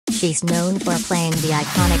She's known for playing the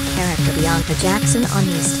iconic character Bianca Jackson on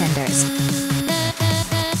EastEnders.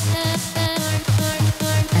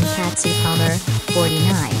 And Patsy Palmer, 49,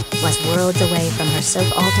 was worlds away from her soap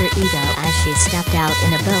alter ego as she stepped out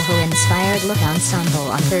in a boho-inspired look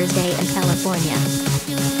ensemble on Thursday in California.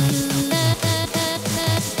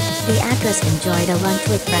 The actress enjoyed a lunch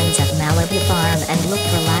with friends at Malibu Farm and looked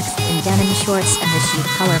relaxed in denim shorts and a chic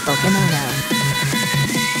colorful kimono.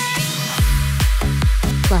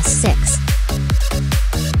 +6.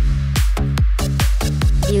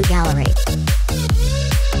 View gallery.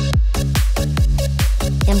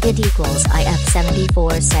 Mbid equals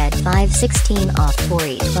IF74 said 516 off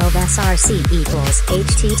 4E12 SRC equals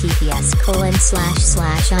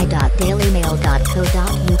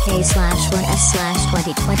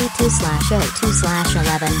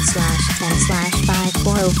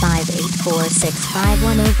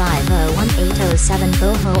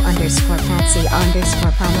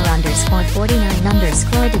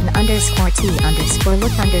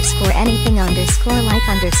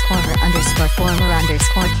boho_t_former_like_her_t_like_for_anything_her_t_for_former_character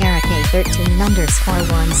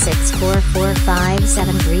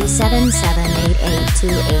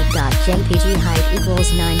 13__457378828.jpg height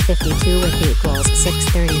equals 952 width equals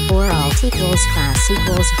 634 alt equals class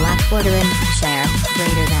equals black border in share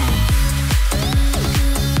greater than.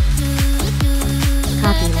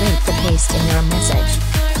 Copy link to paste in your message.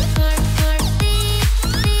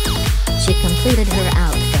 She completed her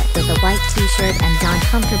outfit with a white t-shirt and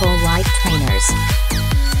uncomfortable white trainers.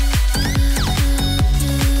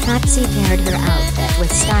 Patsy paired her outfit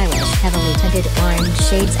with stylish heavily tinted orange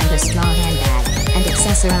shades and a straw handbag, and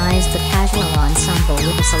accessorized the casual ensemble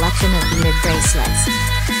with a selection of beaded bracelets.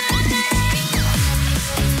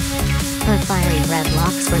 Her fiery red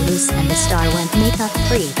locks were loose and the star went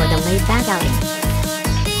makeup-free for the laid-back outing.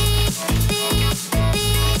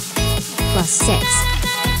 +6.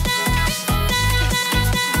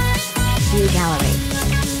 View gallery.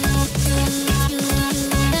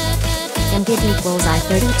 Mbid equals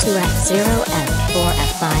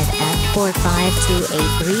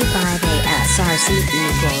I32F0F5F4528358SRC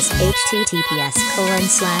equals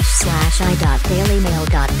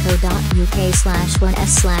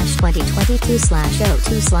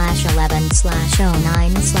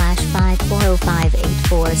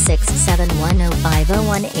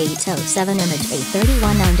image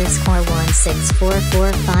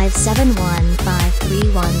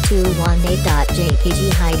A31_45715312128.jpg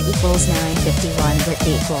height equals 951 width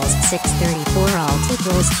equals 634 alt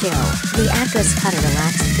equals chill. The actress cut a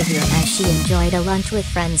relaxed figure as she enjoyed a lunch with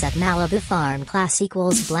friends at Malibu Farm. Class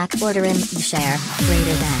equals black border in share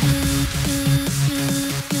greater than.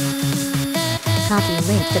 Copy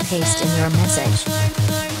link to paste in your message.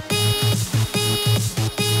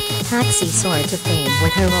 Patsy soared to fame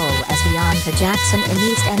with her role as Bianca Jackson in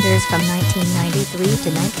EastEnders from 1993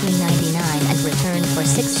 to 1999 and returned for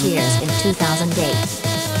 6 years in 2008.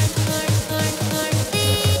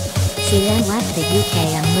 She then left the UK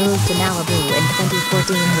and moved to Malibu in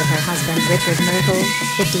 2014 with her husband Richard Myrtle,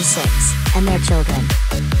 56, and their children.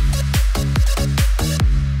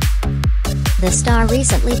 The star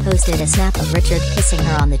recently posted a snap of Richard kissing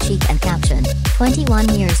her on the cheek and captioned, 21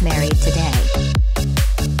 years married today.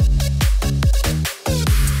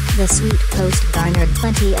 The sweet post garnered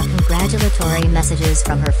plenty of congratulatory messages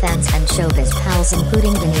from her fans and showbiz pals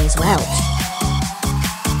including Denise Welch.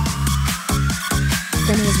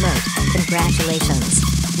 Denise wrote, "Congratulations.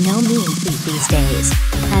 No mean feat these days.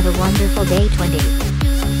 Have a wonderful day 20.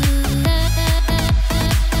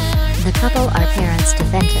 The couple are parents to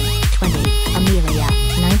Fenton, 20, Amelia,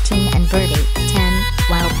 19 and Bertie, 10,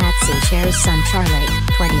 while Patsy shares son Charlie,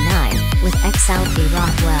 29, with ex-Alfie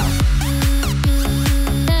Rockwell.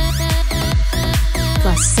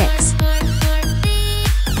 +6.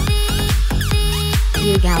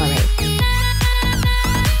 View gallery.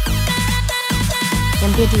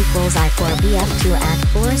 Mbid equals I4BF2 at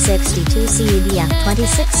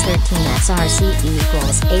 462CBF2613 SRC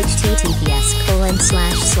equals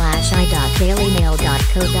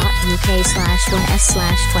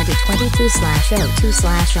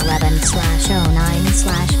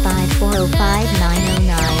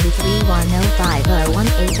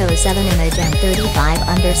image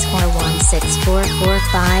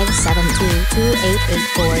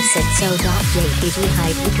M35_45722288460.jpg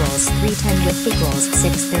height equals 310 width equals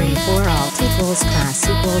 634 alt equals class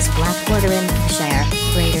equals black border in share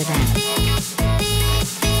greater than.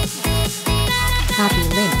 Copy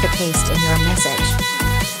link to paste in your message.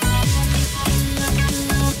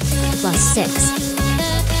 +6.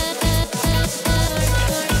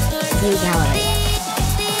 View gallery.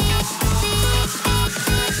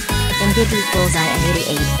 Mbid equals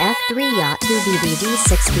I88F 3 yacht 2 BBD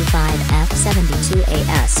 625 F72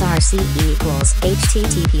 ASRC equals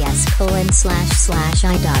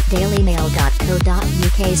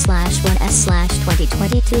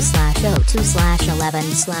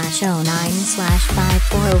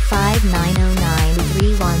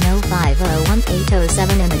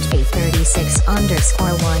image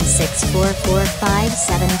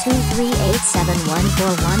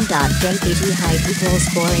A36_44572387141.jpg height equals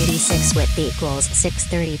 486 width equals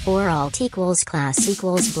 634 alt equals class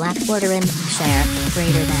equals black border in share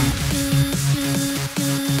greater than.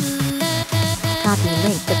 Copy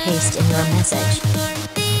link to paste in your message.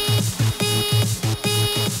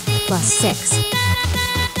 +6.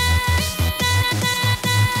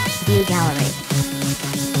 View gallery.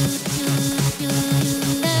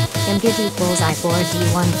 Image equals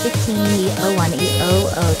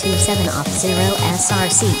I4D115E01E0027 off 0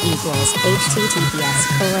 SRC equals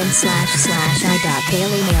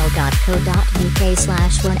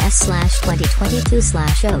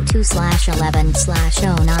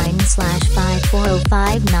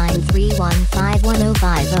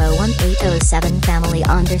family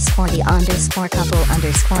underscore the underscore couple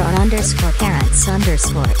underscore or underscore parents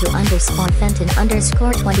underscore to underscore Fenton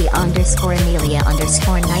underscore 20 underscore Amelia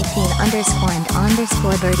underscore 19 underscore and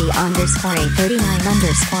underscore birdie underscore A39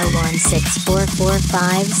 underscore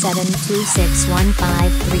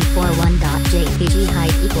 1644572615341.jpg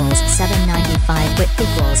height equals 795 width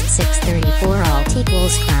equals 634 alt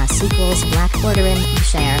equals class equals black border in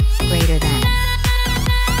share greater than.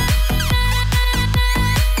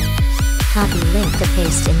 Copy link to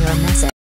paste in your message.